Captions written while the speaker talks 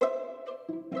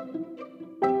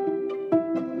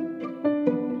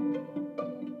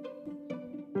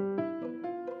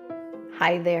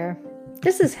Hi there,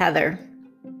 this is Heather.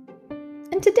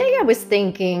 And today I was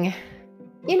thinking,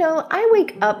 I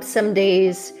wake up some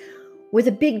days with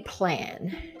a big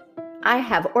plan. I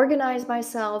have organized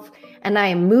myself and I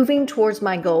am moving towards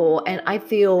my goal and I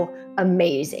feel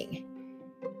amazing.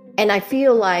 And I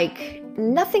feel like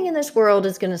nothing in this world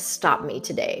is going to stop me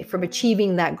today from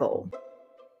achieving that goal.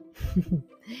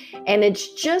 And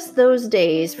it's just those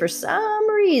days, for some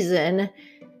reason,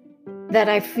 that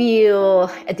I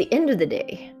feel at the end of the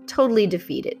day totally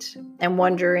defeated and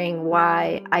wondering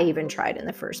why I even tried in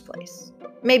the first place.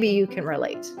 Maybe you can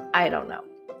relate. I don't know.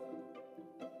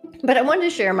 But I wanted to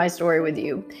share my story with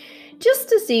you just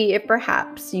to see if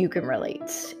perhaps you can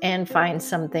relate and find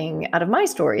something out of my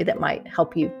story that might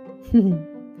help you.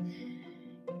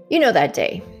 That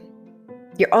day,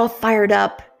 you're all fired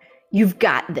up. You've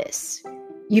got this.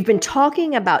 You've been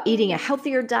talking about eating a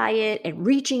healthier diet and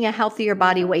reaching a healthier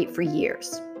body weight for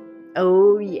years.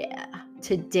 Oh yeah,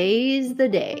 today's the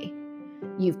day.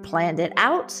 You've planned it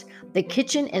out. The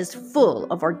kitchen is full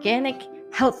of organic,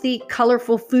 healthy,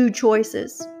 colorful food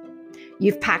choices.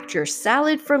 You've packed your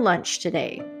salad for lunch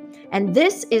today. And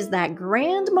this is that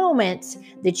grand moment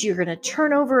that you're going to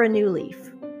turn over a new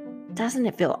leaf. Doesn't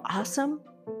it feel awesome?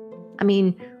 I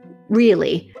mean,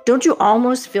 really, don't you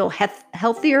almost feel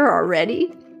healthier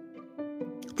already?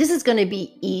 This is going to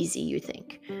be easy, you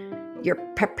think. You're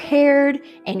prepared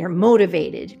and you're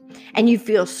motivated, and you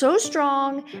feel so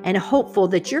strong and hopeful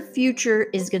that your future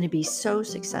is going to be so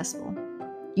successful.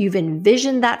 You've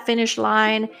envisioned that finish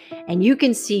line and you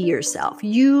can see yourself.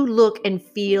 You look and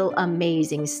feel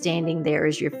amazing standing there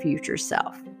as your future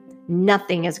self.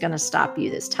 Nothing is going to stop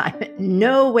you this time.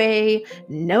 No way,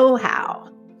 no how.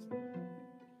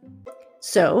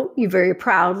 So you very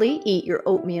proudly eat your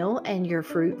oatmeal and your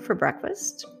fruit for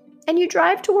breakfast, and you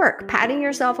drive to work, patting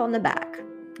yourself on the back.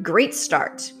 Great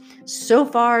start. So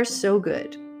far, so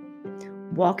good.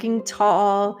 Walking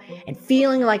tall and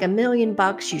feeling like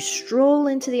 $1,000,000, you stroll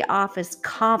into the office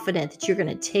confident that you're going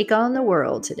to take on the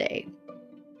world today.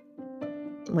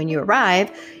 When you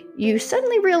arrive, you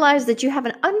suddenly realize that you have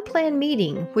an unplanned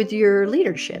meeting with your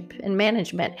leadership and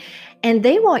management, and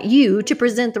they want you to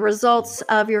present the results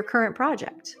of your current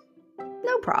project.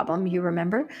 No problem, you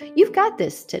remember. You've got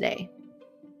this today.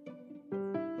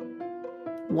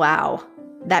 Wow,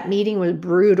 that meeting was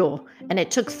brutal, and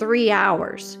it took 3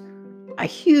 hours. A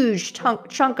huge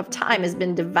chunk of time has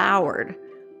been devoured.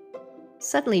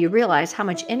 Suddenly you realize how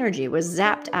much energy was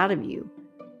zapped out of you.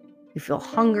 You feel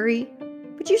hungry,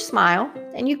 but you smile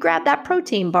and you grab that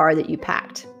protein bar that you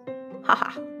packed.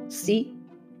 Haha, see?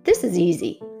 This is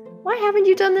easy. Why haven't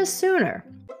you done this sooner?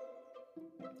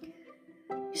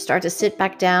 You start to sit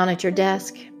back down at your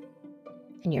desk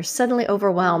and you're suddenly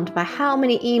overwhelmed by how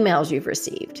many emails you've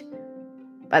received.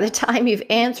 By the time you've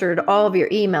answered all of your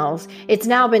emails, it's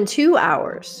now been 2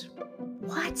 hours.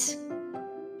 What?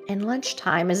 And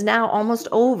lunchtime is now almost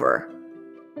over.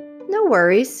 No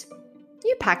worries.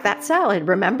 You packed that salad,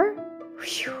 remember?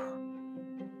 Whew.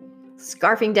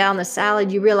 Scarfing down the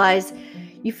salad, you realize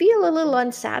you feel a little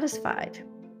unsatisfied,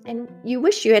 and you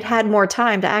wish you had had more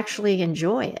time to actually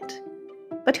enjoy it.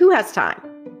 But who has time?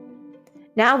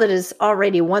 Now that it's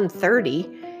already 1:30,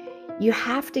 you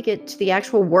have to get to the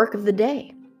actual work of the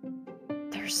day.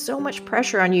 There's so much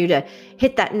pressure on you to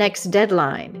hit that next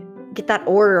deadline, get that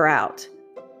order out,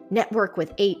 network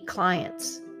with 8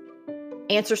 clients,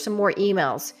 answer some more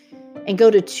emails, and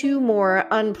go to 2 more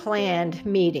unplanned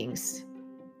meetings.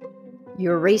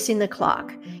 You're racing the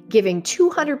clock, giving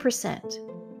 200%.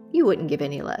 You wouldn't give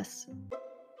any less.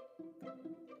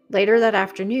 Later that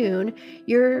afternoon,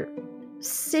 you're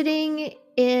sitting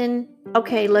in,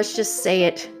 okay, let's just say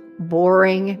it,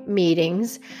 boring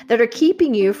meetings that are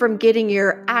keeping you from getting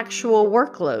your actual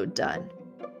workload done.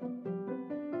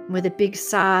 With a big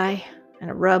sigh and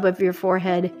a rub of your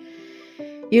forehead,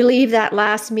 you leave that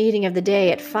last meeting of the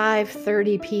day at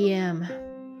 5:30 p.m.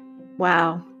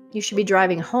 Wow, you should be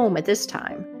driving home at this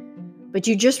time. But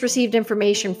you just received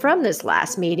information from this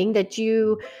last meeting that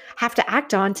you have to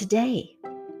act on today.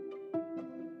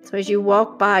 So as you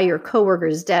walk by your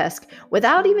coworker's desk,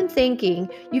 without even thinking,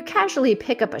 you casually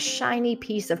pick up a shiny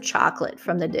piece of chocolate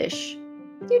from the dish.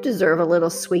 You deserve a little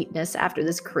sweetness after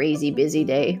this crazy busy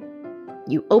day.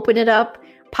 You open it up,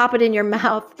 pop it in your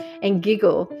mouth, and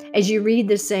giggle as you read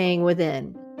the saying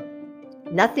within.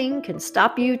 Nothing can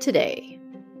stop you today.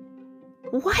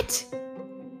 What?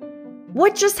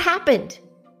 What just happened?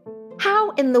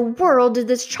 How in the world did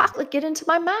this chocolate get into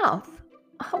my mouth?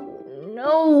 Oh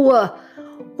no!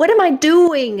 What am I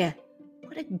doing?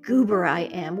 What a goober I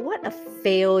am. What a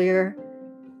failure.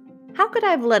 How could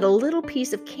I have let a little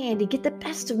piece of candy get the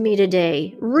best of me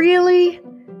today? Really?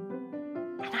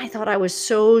 I thought I was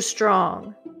so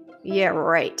strong. Yeah,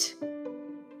 right.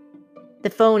 The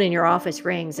phone in your office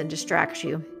rings and distracts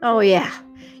you. Oh, yeah.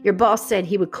 Your boss said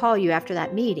he would call you after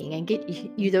that meeting and get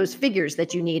you those figures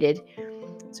that you needed.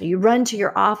 So you run to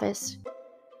your office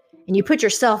and you put your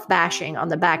self-bashing on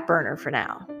the back burner for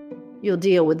now. You'll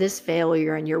deal with this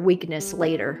failure and your weakness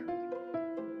later.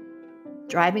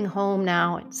 Driving home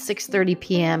now at 6:30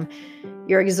 p.m.,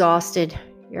 you're exhausted.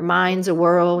 Your mind's a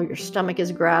whirl. Your stomach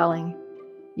is growling.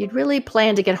 You'd really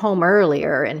planned to get home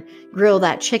earlier and grill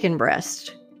that chicken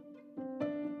breast.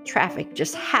 Traffic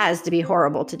just has to be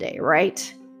horrible today,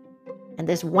 right? And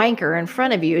this wanker in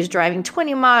front of you is driving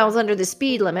 20 miles under the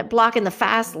speed limit, blocking the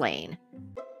fast lane.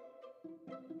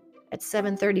 At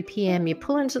 7:30 p.m., you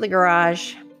pull into the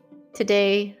garage.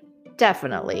 Today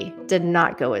definitely did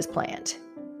not go as planned.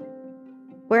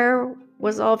 Where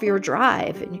was all of your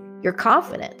drive and your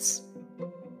confidence?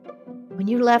 When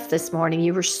you left this morning,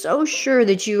 you were so sure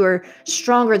that you were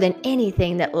stronger than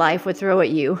anything that life would throw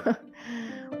at you.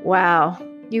 Wow,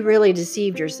 you really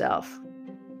deceived yourself.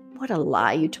 What a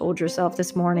lie you told yourself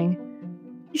this morning.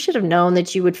 You should have known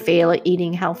that you would fail at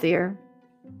eating healthier.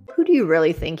 Who do you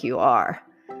really think you are?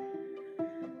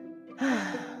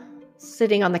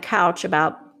 Sitting on the couch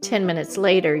about 10 minutes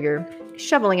later, you're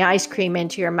shoveling ice cream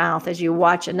into your mouth as you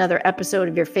watch another episode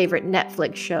of your favorite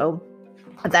Netflix show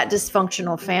of that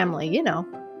dysfunctional family.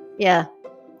 Yeah,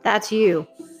 that's you.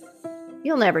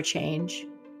 You'll never change.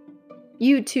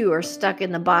 You too are stuck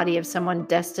in the body of someone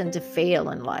destined to fail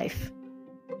in life.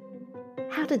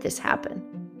 How did this happen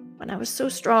when I was so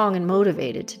strong and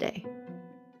motivated today?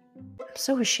 I'm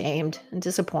so ashamed and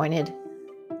disappointed.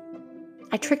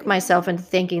 I trick myself into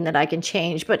thinking that I can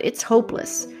change, but it's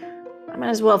hopeless. I might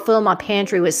as well fill my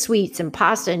pantry with sweets and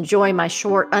pasta and enjoy my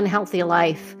short, unhealthy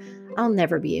life. I'll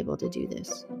never be able to do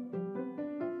this.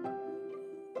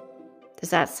 Does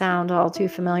that sound all too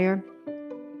familiar?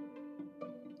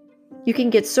 You can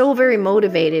get so very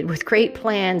motivated with great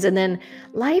plans, and then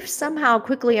life somehow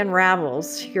quickly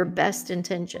unravels your best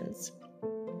intentions.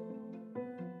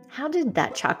 How did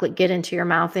that chocolate get into your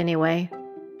mouth anyway?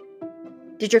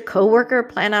 Did your coworker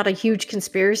plan out a huge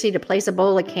conspiracy to place a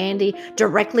bowl of candy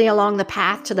directly along the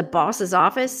path to the boss's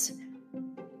office?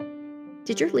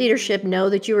 Did your leadership know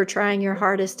that you were trying your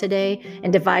hardest today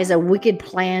and devise a wicked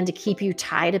plan to keep you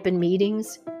tied up in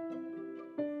meetings?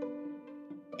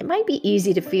 It might be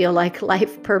easy to feel like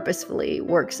life purposefully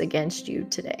works against you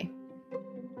today.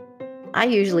 I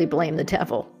usually blame the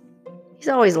devil. He's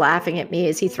always laughing at me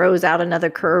as he throws out another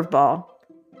curveball.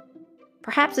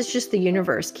 Perhaps it's just the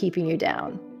universe keeping you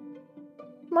down.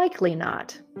 Likely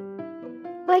not.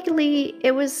 Likely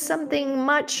it was something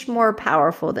much more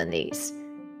powerful than these.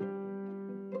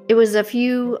 It was a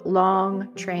few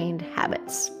long-trained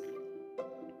habits.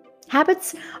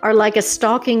 Habits are like a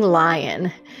stalking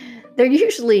lion. They're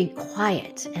usually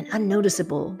quiet and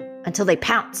unnoticeable until they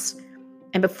pounce.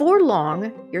 And before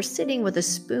long, you're sitting with a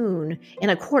spoon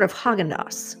in a quart of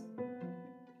Haagen-Dazs.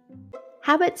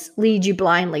 Habits lead you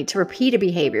blindly to repeat a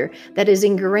behavior that is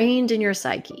ingrained in your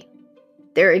psyche.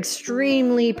 They're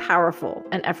extremely powerful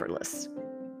and effortless.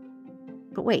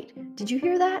 But wait, did you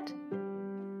hear that?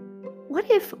 What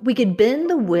if we could bend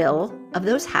the will of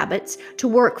those habits to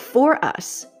work for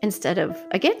us instead of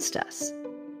against us?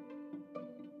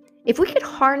 If we could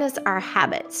harness our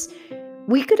habits,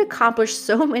 we could accomplish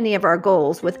so many of our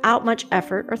goals without much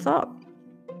effort or thought.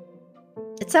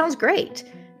 It sounds great,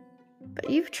 but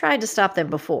you've tried to stop them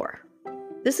before.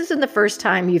 This isn't the first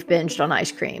time you've binged on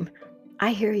ice cream.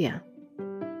 I hear you.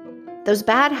 Those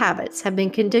bad habits have been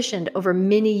conditioned over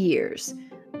many years.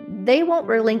 They won't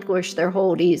relinquish their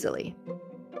hold easily.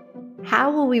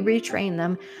 How will we retrain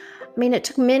them? It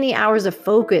took many hours of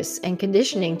focus and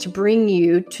conditioning to bring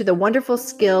you to the wonderful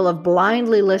skill of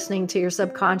blindly listening to your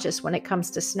subconscious when it comes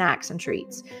to snacks and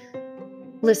treats.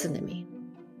 Listen to me.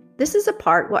 This is a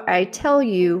part where I tell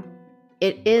you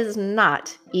it is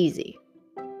not easy,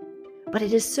 but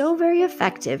it is so very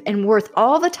effective and worth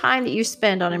all the time that you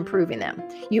spend on improving them.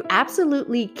 You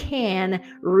absolutely can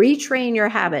retrain your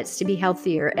habits to be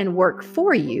healthier and work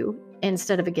for you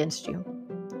instead of against you.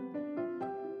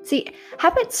 See,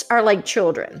 habits are like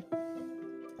children.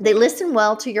 They listen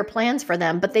well to your plans for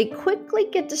them, but they quickly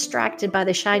get distracted by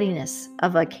the shininess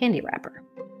of a candy wrapper.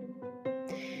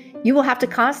 You will have to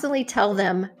constantly tell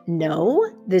them, no,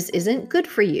 this isn't good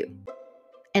for you,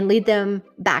 and lead them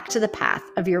back to the path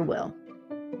of your will.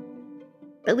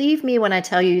 Believe me when I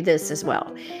tell you this as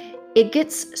well. It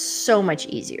gets so much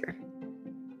easier.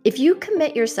 If you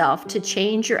commit yourself to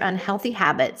change your unhealthy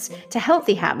habits to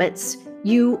healthy habits,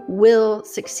 you will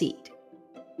succeed.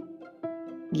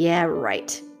 Yeah,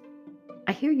 right.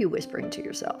 I hear you whispering to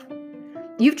yourself.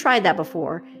 You've tried that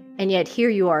before, and yet here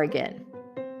you are again.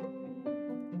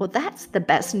 Well, that's the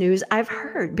best news I've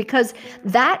heard, because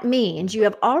that means you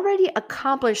have already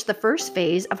accomplished the first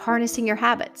phase of harnessing your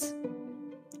habits.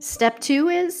 Step 2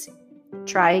 is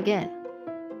try again.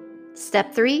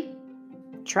 Step 3,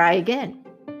 try again.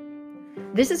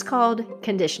 This is called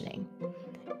conditioning.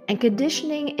 And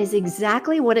conditioning is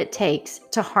exactly what it takes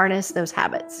to harness those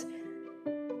habits.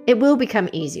 It will become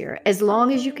easier as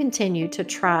long as you continue to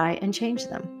try and change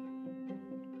them.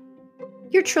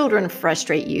 Your children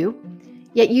frustrate you,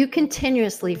 yet you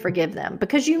continuously forgive them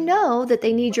because you know that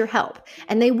they need your help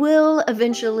and they will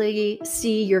eventually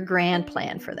see your grand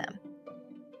plan for them.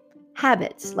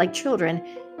 Habits, like children,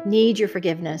 need your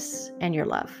forgiveness and your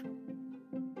love.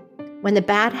 When the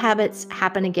bad habits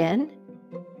happen again,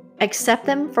 accept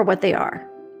them for what they are.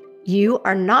 You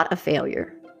are not a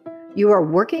failure. You are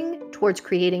working towards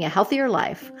creating a healthier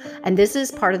life, and this is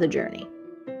part of the journey.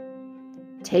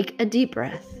 Take a deep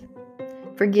breath.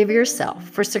 Forgive yourself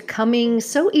for succumbing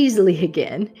so easily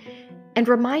again, and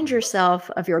remind yourself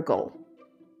of your goal.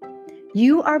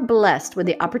 You are blessed with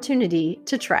the opportunity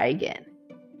to try again.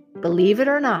 Believe it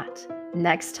or not,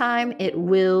 next time it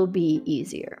will be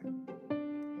easier.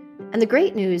 And the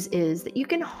great news is that you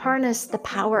can harness the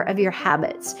power of your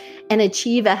habits and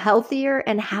achieve a healthier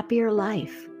and happier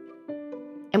life.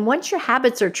 And once your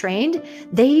habits are trained,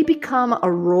 they become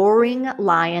a roaring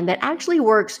lion that actually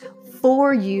works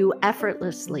for you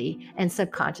effortlessly and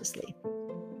subconsciously.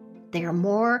 They are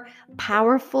more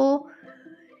powerful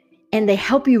and they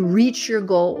help you reach your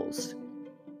goals.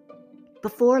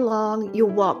 Before long, you'll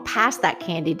walk past that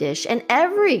candy dish and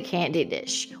every candy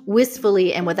dish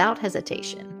wistfully and without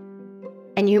hesitation.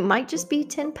 And you might just be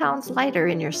 10 pounds lighter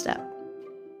in your step.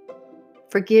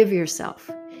 Forgive yourself.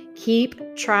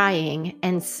 Keep trying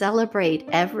and celebrate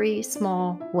every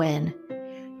small win.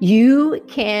 You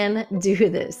can do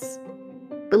this.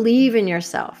 Believe in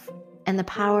yourself and the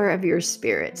power of your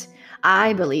spirit.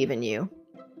 I believe in you.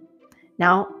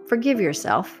 Now, forgive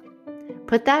yourself.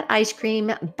 Put that ice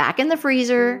cream back in the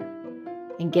freezer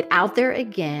and get out there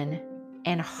again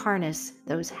and harness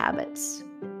those habits.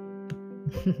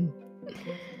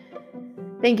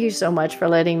 Thank you so much for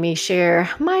letting me share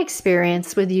my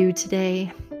experience with you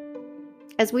today.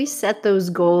 As we set those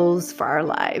goals for our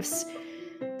lives,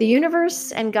 the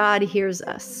universe and God hears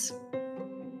us.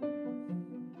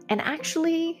 And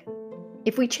actually,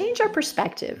 if we change our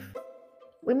perspective,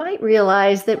 we might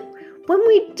realize that when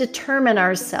we determine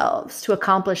ourselves to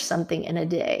accomplish something in a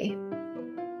day,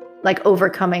 like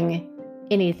overcoming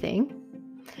anything,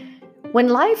 when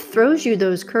life throws you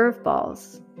those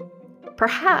curveballs,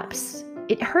 perhaps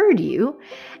it heard you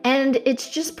and it's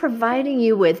just providing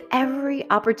you with every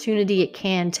opportunity it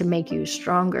can to make you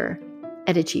stronger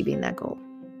at achieving that goal.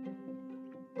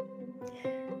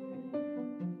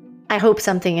 I hope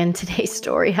something in today's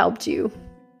story helped you.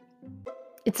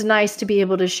 It's nice to be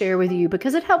able to share with you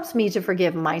because it helps me to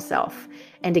forgive myself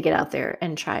and to get out there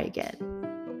and try again.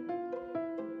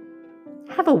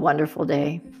 Have a wonderful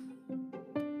day.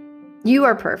 You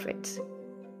are perfect.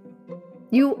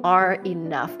 You are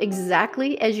enough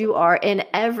exactly as you are in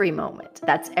every moment.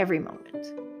 That's every moment.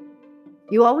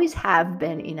 You always have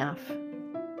been enough,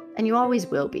 and you always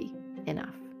will be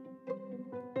enough.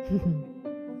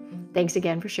 Thanks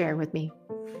again for sharing with me.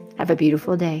 Have a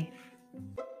beautiful day.